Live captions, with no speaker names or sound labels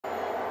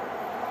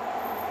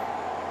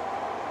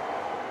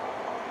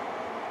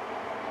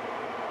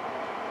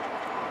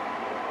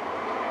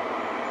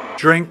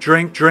drink,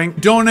 drink, drink,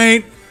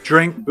 donate,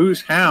 drink,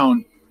 booze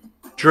hound,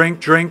 drink,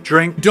 drink,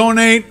 drink,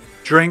 donate,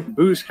 drink,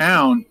 booze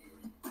hound,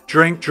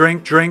 drink,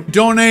 drink, drink,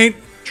 donate,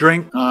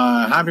 drink,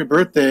 happy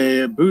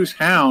birthday, booze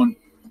hound,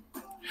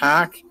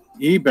 hack,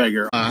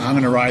 e-beggar. I'm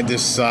gonna ride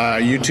this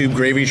YouTube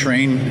gravy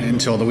train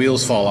until the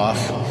wheels fall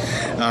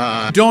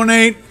off.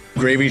 Donate,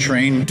 gravy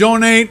train,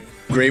 donate,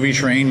 gravy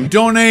train,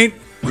 donate,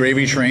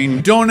 gravy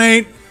train,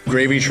 donate,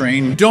 gravy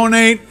train,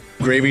 donate.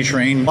 gravy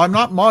train. I'm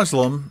not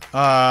Muslim.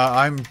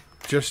 I'm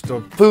just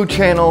a food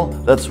channel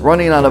that's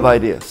running out of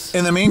ideas.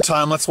 In the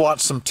meantime, let's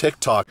watch some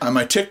TikTok. On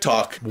my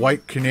TikTok,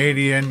 white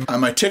Canadian. on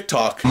my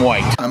TikTok, I'm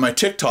white. On my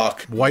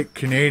TikTok, White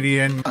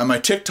Canadian. on my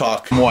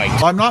TikTok, I'm white.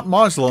 I'm not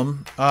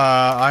Muslim.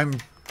 I'm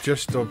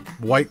just a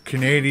white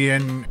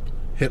Canadian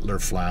Hitler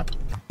flap.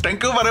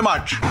 Thank you very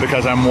much.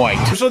 Because I'm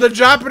white. So the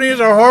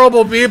Japanese are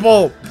horrible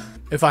people.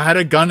 If I had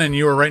a gun and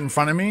you were right in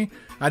front of me,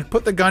 I'd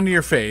put the gun to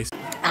your face.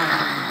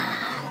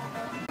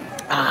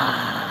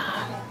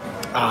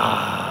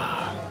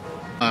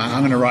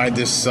 I'm gonna ride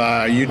this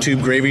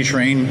YouTube gravy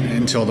train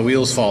until the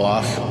wheels fall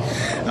off.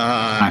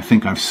 I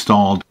think I've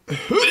stalled.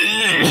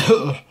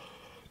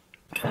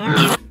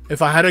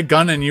 If I had a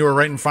gun and you were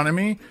right in front of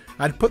me,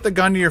 I'd put the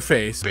gun to your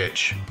face.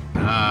 Bitch.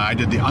 I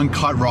did the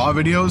uncut raw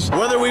videos.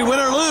 Whether we win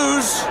or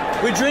lose,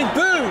 we drink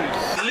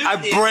booze. A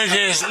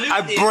British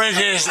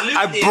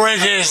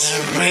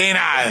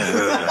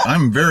peanut.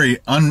 I'm very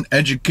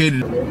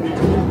uneducated.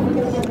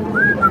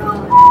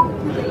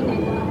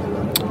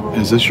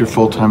 Is this your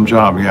full-time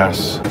job?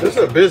 Yes. This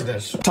is a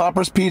business.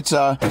 Topper's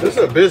Pizza. This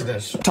is a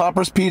business.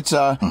 Topper's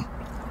Pizza.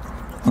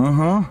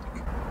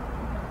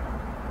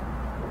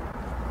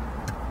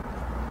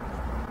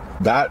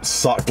 That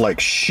sucked like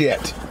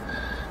shit.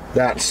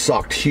 That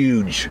sucked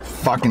huge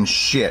fucking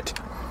shit.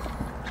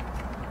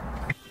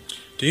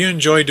 Do you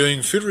enjoy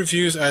doing food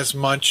reviews as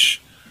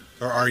much,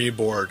 or are you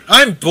bored?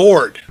 I'm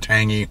bored.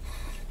 Tangy.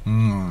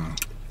 Mmm.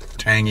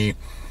 Tangy.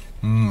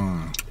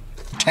 Mmm.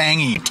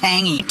 Tangy.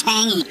 Tangy,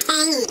 tangy,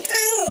 tangy,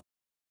 tangy.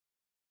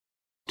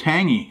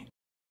 Tangy.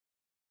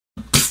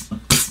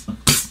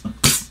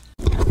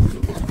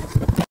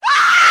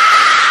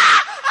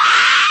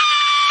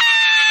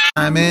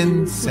 I'm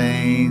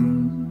insane.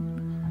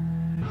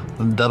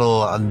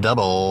 Double.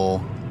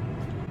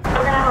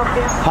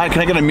 Hi,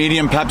 can I get a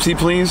medium Pepsi,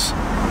 please?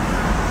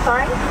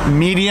 Sorry?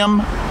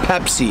 Medium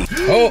Pepsi.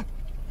 Oh,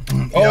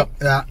 Yep,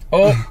 yeah.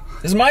 oh,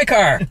 this is my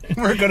car.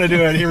 We're gonna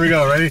do it. Here we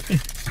go. Ready?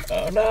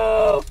 Oh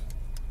no.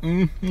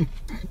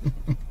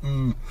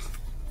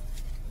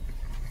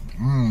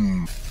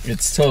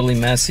 It's totally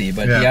messy,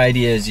 but the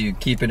idea is you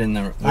keep it in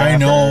the wrapper. I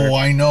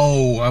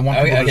know. I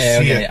want people to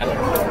see it.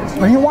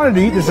 Well, he wanted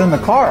to eat this in the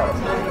car.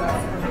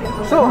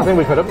 So I think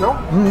we could have. No.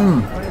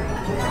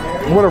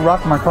 Would have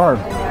rocked my car.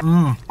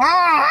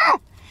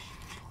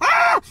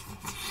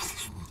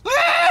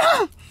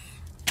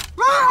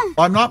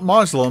 I'm not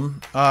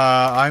Muslim.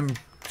 I'm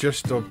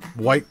just a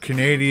white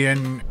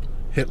Canadian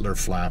Hitler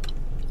flap.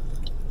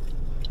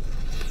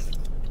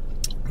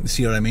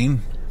 See what I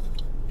mean?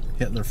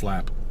 Hitler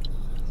flap.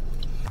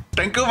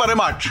 Thank you very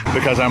much.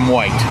 Because I'm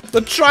white. The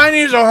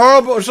Chinese are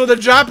horrible. So the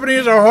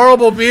Japanese are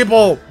horrible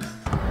people.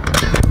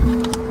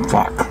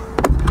 Fuck.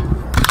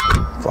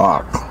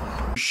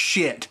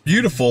 Shit.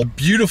 Beautiful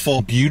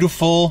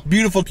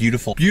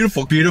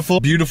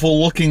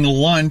looking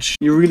lunch.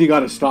 You really got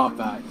to stop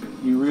that.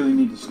 You really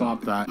need to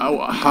stop that.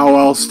 How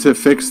else to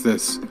fix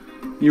this?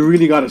 You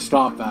really got to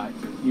stop that.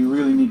 You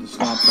really need to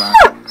stop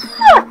that.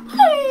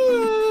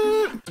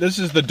 This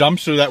is the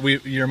dumpster that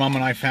your mom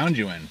and I found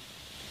you in.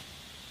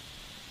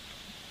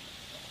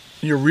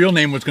 Your real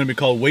name was going to be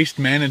called Waste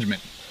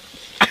Management.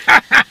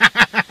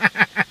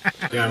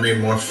 Yeah, I made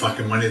more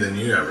fucking money than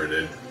you ever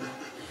did.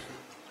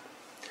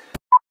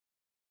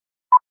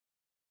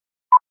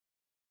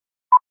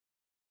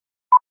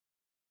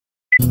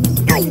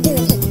 All you do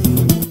is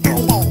eat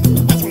all day.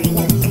 That's why you're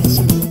on the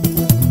show.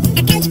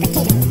 A couch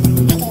potato.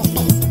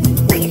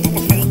 I can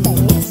space.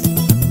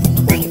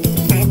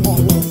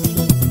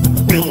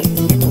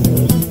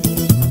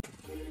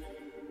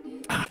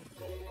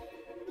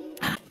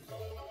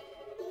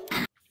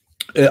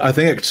 I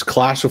think it's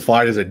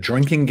classified as a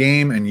drinking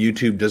game, and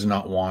YouTube does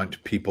not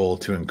want people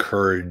to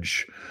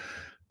encourage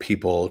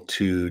people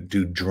to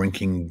do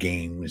drinking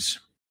games.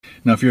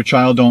 Now, if you're a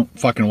child, don't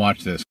fucking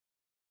watch this.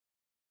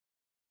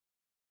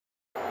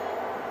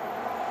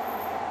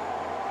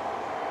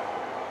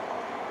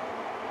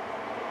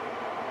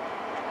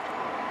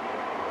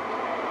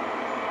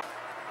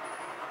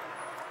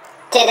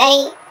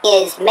 Today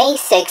is May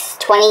 6,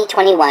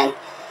 2021.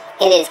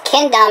 It is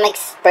Ken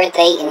Domik's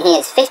birthday, and he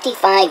is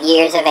 55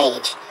 years of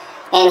age.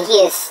 And he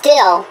is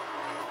still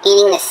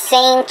eating the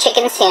same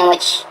chicken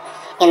sandwich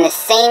in the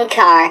same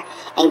car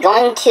and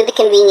going to the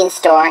convenience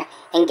store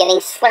and getting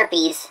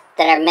Slurpees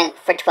that are meant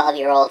for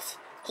 12-year-olds.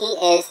 He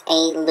is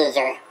a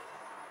loser.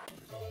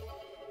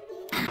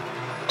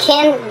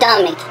 Ken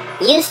Domik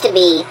used to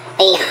be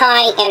a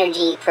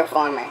high-energy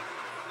performer.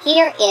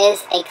 Here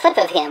is a clip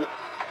of him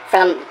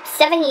from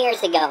 7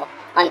 years ago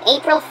on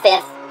April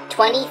 5th,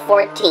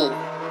 2014.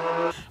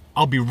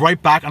 I'll be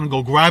right back. I'm gonna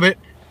go grab it.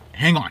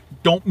 Hang on,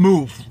 don't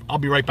move. I'll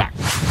be right back.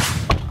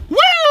 Woo!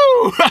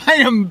 I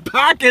am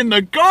back in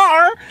the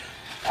car.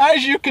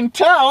 As you can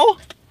tell,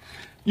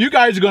 you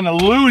guys are gonna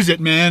lose it,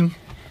 man.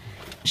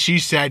 She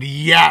said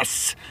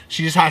yes.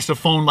 She just has to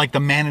phone like the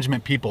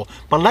management people.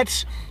 But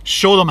let's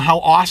show them how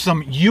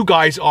awesome you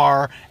guys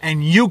are,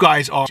 and you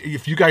guys are.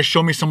 If you guys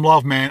show me some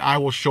love, man, I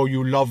will show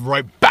you love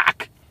right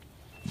back.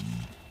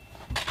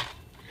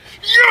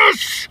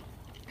 Yes!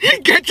 He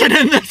gets it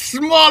in the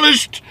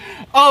smallest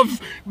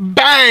of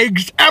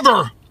bags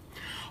ever.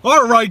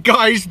 All right,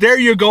 guys, there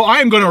you go. I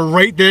am going to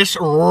rate this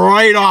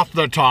right off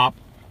the top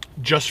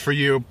just for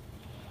you.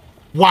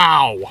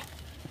 Wow.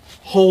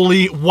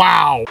 Holy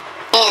wow.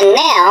 And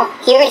now,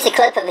 here is a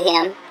clip of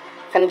him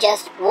from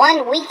just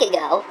 1 week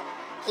ago.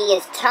 He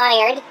is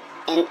tired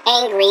and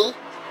angry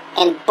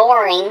and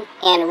boring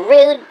and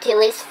rude to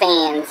his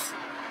fans.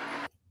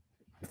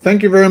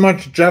 Thank you very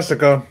much,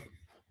 Jessica.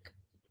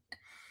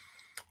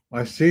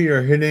 I see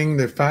you're hitting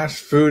the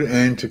fast food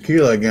and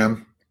tequila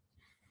again.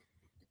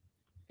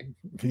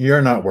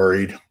 You're not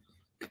worried.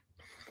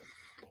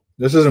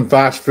 This isn't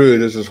fast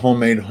food. This is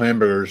homemade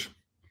hamburgers.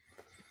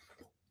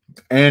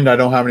 And I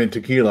don't have any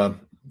tequila.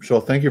 So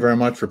thank you very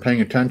much for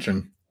paying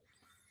attention.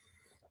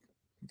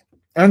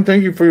 And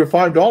thank you for your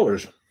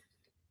 $5.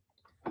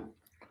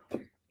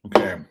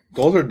 Okay,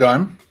 those are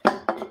done.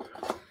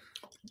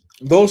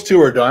 Those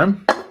two are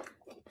done.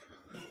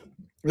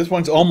 This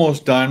one's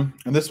almost done,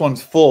 and this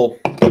one's full.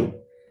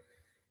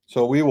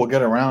 So we will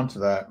get around to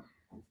that.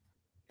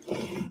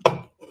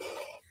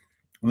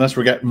 Unless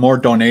we get more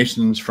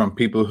donations from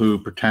people who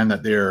pretend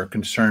that they're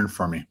concerned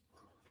for me.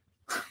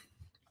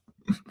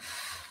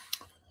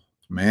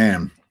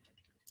 Man,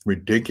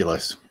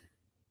 ridiculous.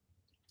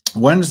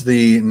 When's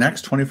the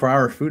next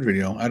 24-hour food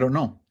video? I don't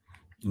know.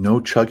 No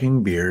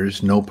chugging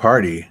beers, no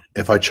party.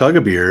 If I chug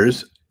a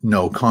beers,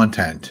 no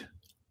content.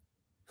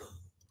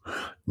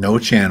 No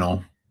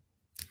channel.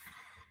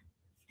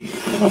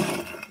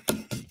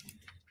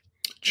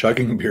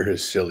 Chugging beer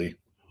is silly.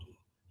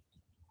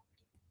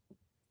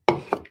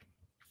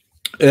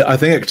 I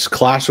think it's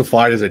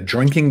classified as a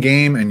drinking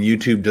game, and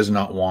YouTube does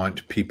not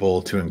want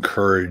people to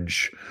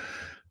encourage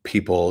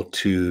people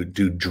to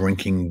do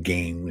drinking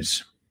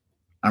games.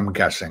 I'm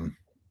guessing.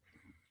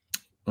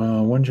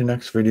 When's your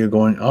next video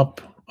going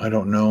up? I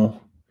don't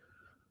know.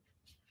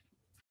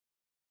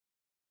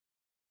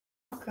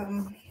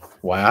 Welcome.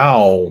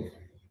 Wow.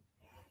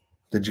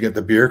 Did you get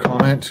the beer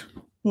comment?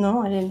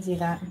 No, I didn't see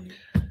that.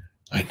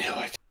 I knew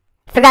it.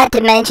 Forgot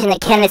to mention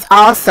that Ken is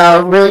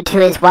also rude to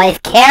his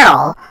wife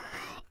Carol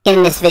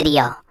in this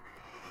video.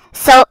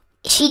 So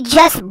she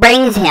just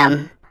brings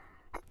him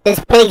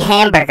this big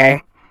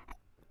hamburger,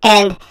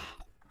 and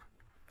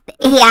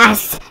he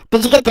asks,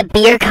 "Did you get the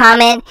beer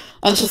comment?"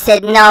 And she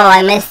said, "No,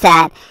 I missed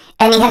that."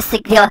 And he has to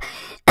go,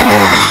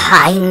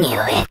 "I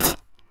knew it."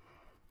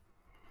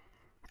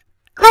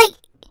 Like,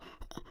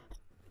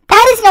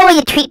 that is no way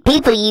you treat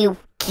people you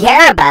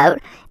care about.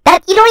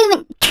 That you don't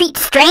even treat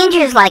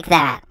strangers like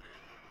that.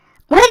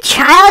 What a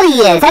child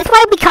he is. That's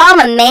why we call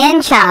him a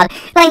man-child.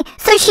 Like,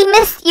 so she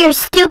missed your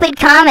stupid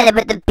comment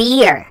about the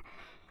beer.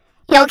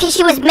 You know, because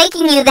she was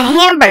making you the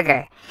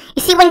hamburger.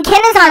 You see, when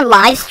Ken is on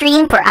live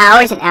stream for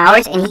hours and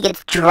hours and he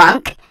gets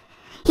drunk,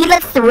 he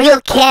lets the real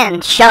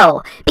Ken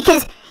show.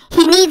 Because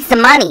he needs the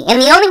money.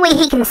 And the only way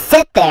he can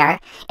sit there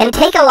and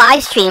take a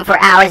live stream for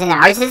hours and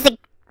hours is to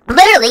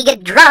literally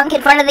get drunk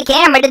in front of the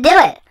camera to do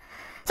it.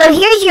 So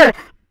here's your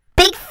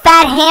big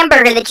fat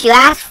hamburger that you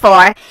asked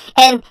for,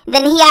 and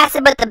then he asked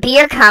about the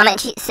beer comment.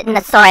 She said, "No,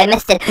 sorry, I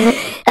missed it."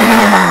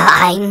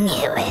 I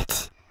knew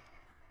it.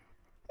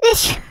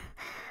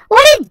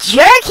 What a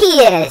jerk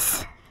he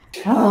is.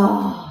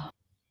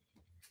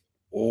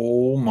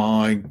 Oh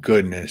my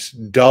goodness.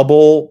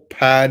 Double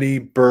patty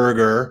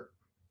burger.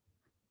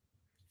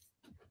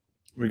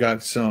 We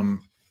got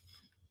some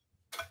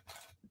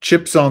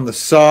chips on the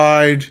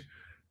side.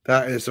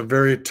 That is a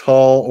very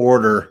tall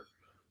order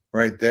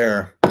right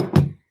there.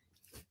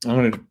 I'm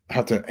going to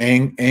have to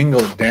angle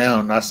it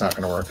down. That's not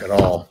going to work at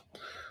all.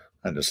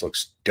 That just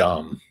looks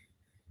dumb.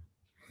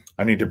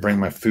 I need to bring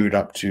my food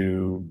up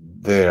to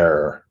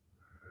there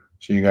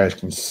so you guys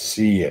can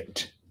see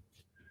it.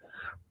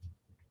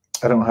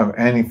 I don't have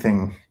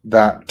anything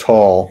that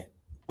tall.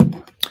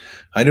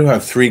 I do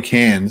have 3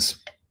 cans.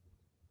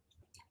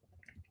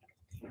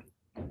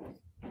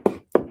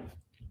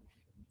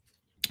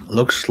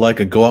 Looks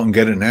like I go out and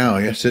get it now.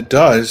 Yes, it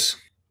does.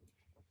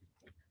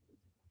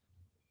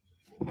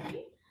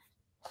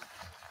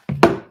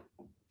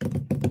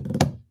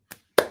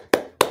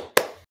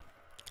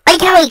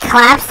 Like how he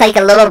claps like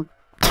a little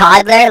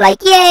toddler,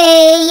 like,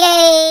 yay,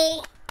 yay.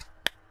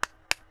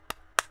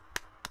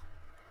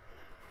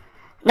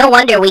 No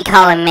wonder we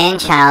call him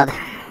man-child.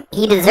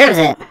 He deserves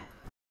it.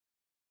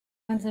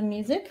 Want some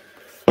music?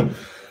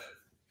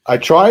 I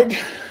tried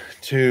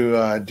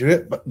to do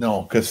it, but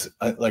no, because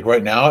like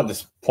right now at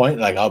this point,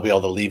 like I'll be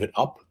able to leave it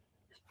up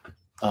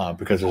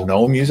because there's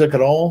no music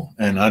at all,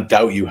 and I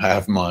doubt you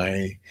have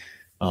my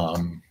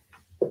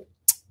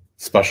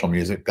special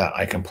music that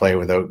I can play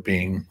without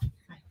being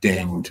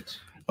dinged.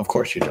 Of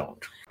course you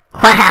don't.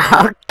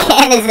 Wow,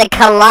 Ken is a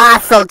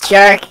colossal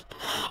jerk.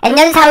 And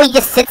notice how he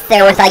just sits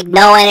there with like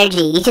no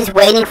energy. He's just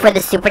waiting for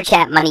the super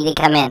chat money to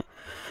come in.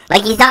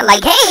 Like he's not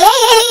like,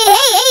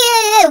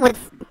 hey, with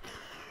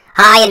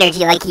high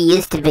energy like he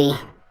used to be.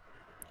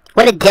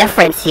 What a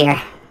difference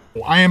here.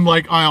 I'm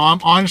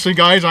honestly,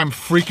 guys, I'm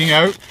freaking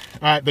out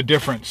at the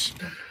difference.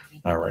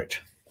 All right.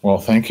 Well,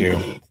 thank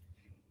you.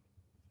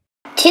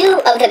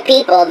 Two of the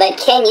people that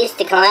Ken used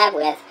to collab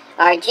with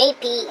are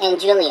JP and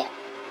Julia.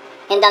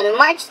 And on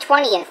March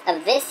 20th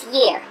of this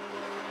year,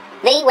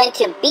 they went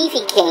to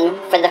Beefy King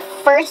for the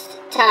first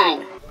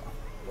time.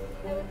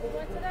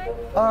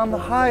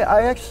 Hi,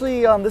 I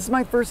actually, this is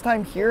my first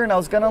time here, and I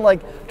was gonna,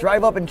 like,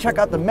 drive up and check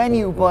out the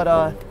menu,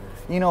 but,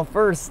 you know,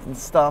 first and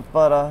stuff,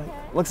 but,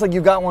 looks like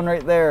you got one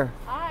right there.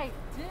 I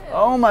did.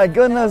 Oh my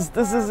goodness,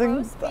 this is,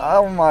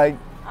 oh my.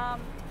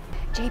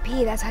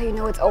 JP, that's how you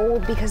know it's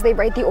old, because they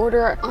write the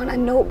order on a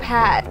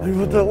notepad. They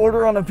put the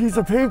order on a piece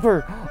of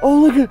paper.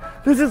 Oh, look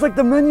at, this is like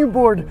the menu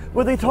board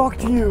where they talk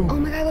to you. Oh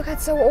my God, look,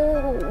 that's so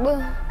old.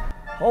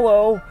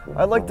 Hello,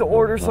 I'd like to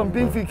order some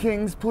Beefy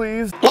Kings,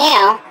 please.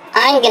 Now,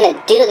 I'm gonna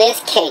do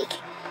this cake.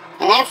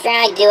 And after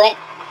I do it,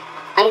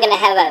 I'm gonna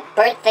have a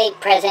birthday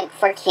present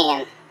for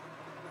Ken.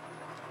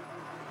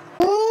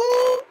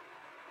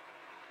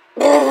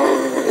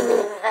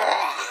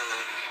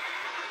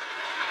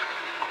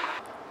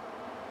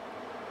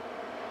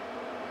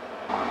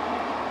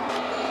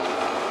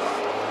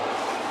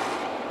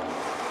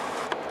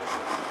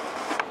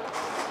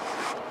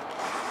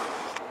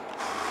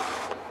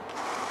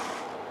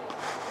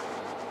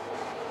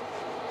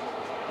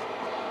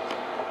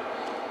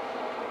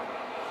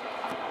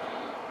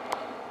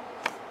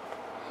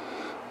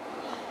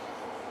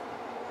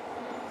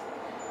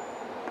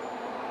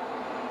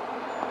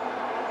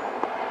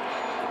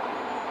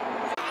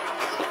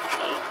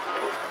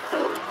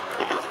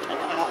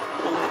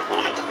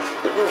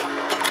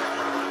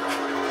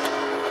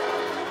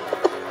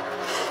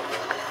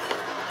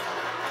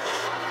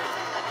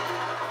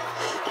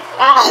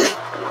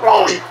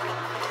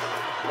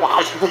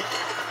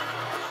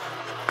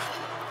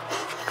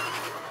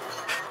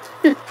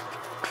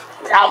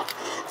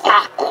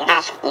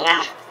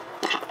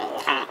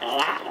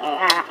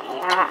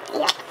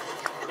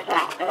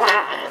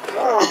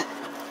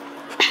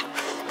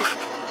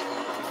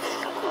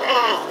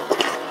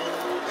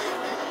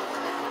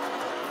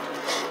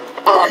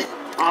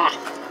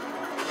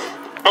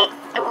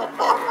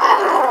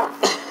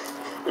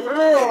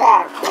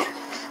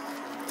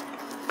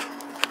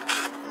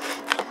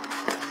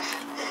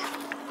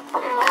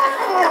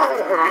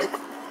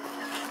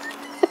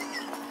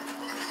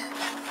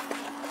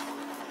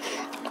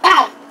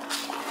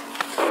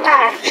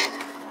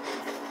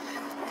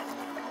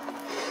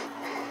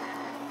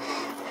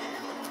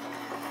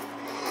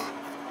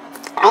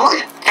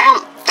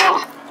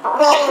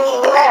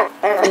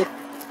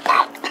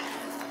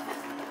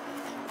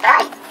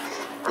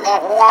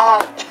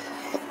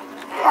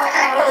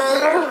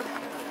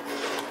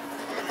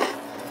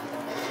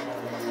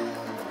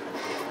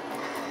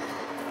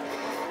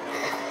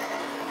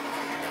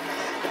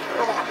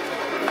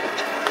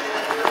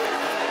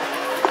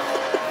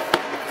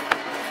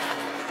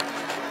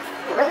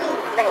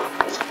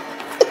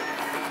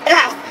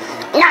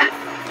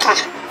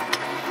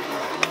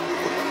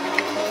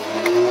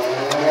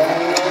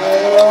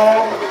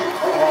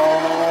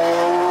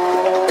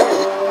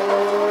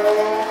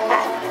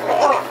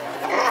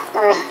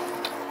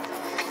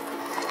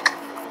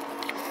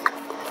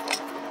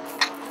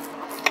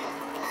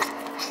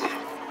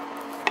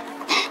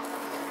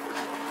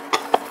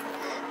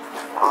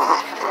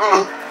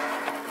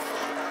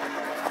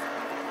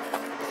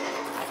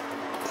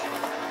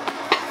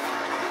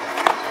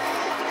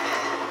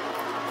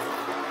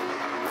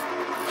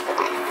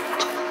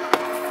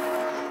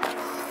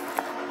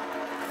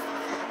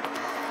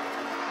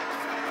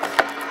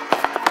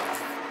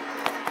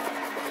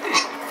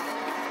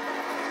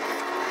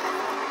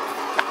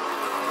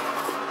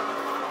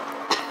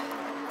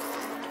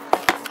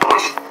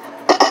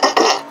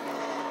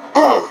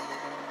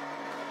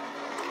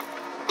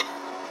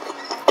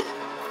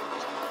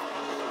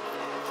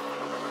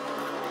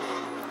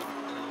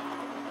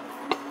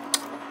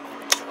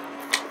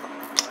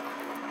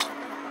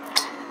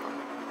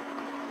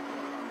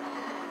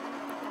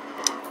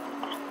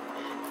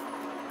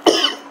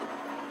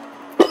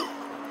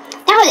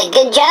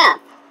 Good job.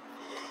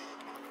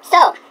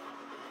 So,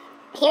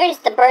 here's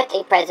the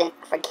birthday present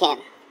for Ken.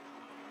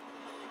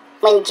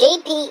 When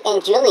JP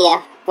and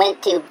Julia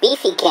went to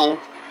Beefy King,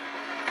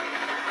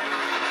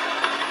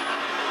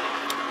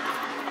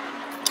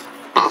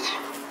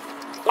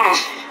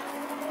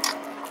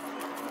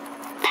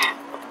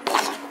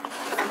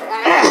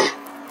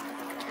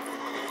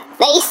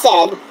 they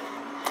said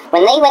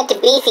when they went to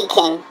Beefy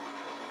King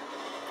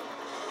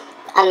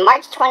on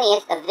March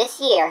 20th of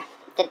this year,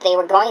 that they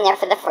were going there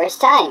for the first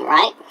time,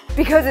 right?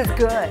 Because it's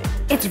good.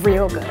 It's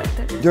real good.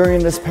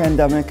 During this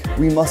pandemic,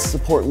 we must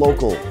support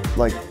local,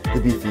 like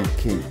the Beefy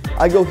King.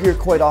 I go here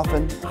quite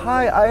often.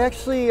 Hi, I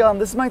actually,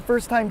 this is my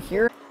first time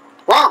here.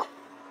 Well,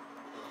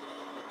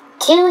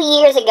 2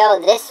 years ago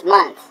this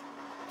month,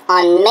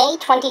 on May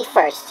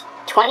 21st,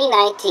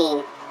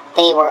 2019,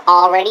 they were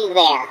already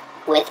there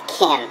with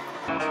Ken.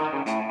 All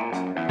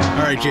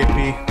right,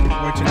 JP,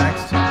 what's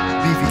next?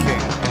 Beefy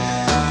King.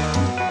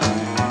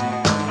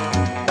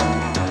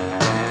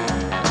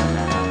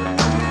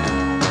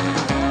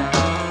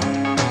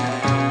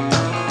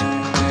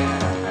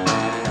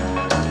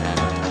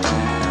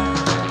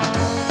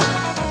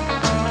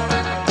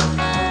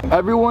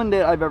 Everyone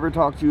that I've ever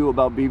talked to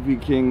about Beefy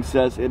King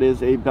says it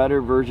is a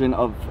better version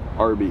of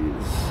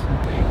Arby's.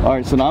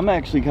 Alright, so now I'm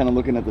actually kind of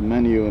looking at the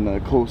menu in a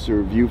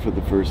closer view for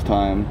the first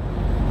time.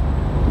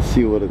 Let's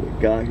see what they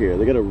got here.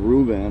 They got a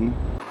Reuben.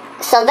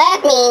 So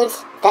that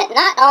means that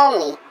not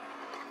only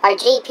are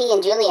JP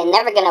and Julia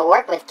never going to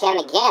work with Ken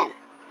again,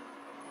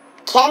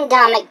 Ken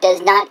Domik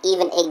does not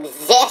even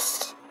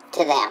exist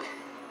to them.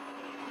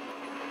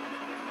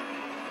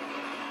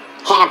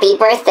 Happy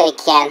birthday,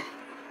 Ken.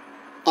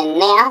 And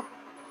now,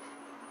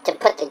 to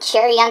put the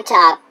cherry on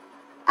top,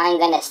 I'm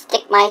gonna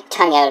stick my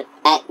tongue out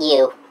at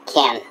you,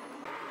 Ken.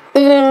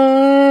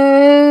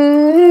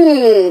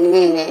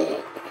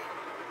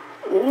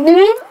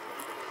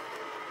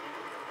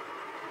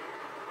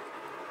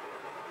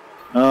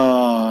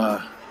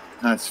 Oh,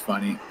 that's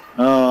funny.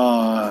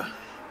 Oh,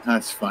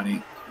 that's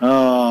funny.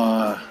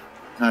 Oh,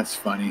 that's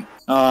funny.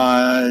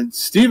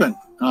 Steven,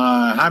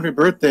 happy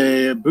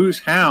birthday, Booze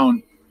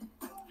Hound,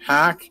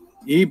 Hack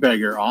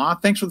E-Beggar. Aw,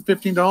 thanks for the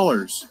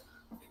 $15.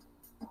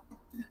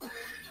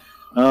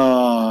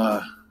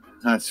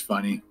 That's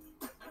funny.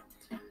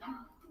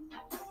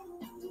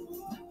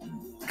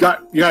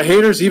 You got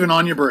haters even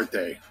on your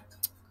birthday.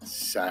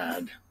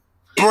 Sad.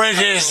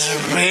 British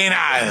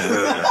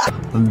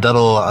peanut.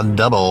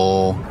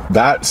 Double.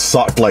 That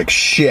sucked like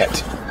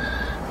shit.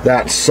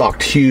 That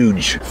sucked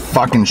huge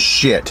fucking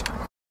shit.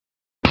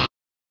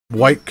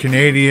 White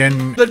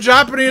Canadian. The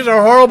Japanese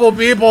are horrible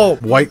people.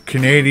 White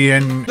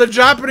Canadian. The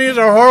Japanese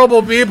are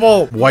horrible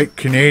people. White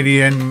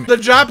Canadian. The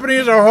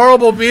Japanese are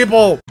horrible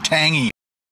people. Tangy.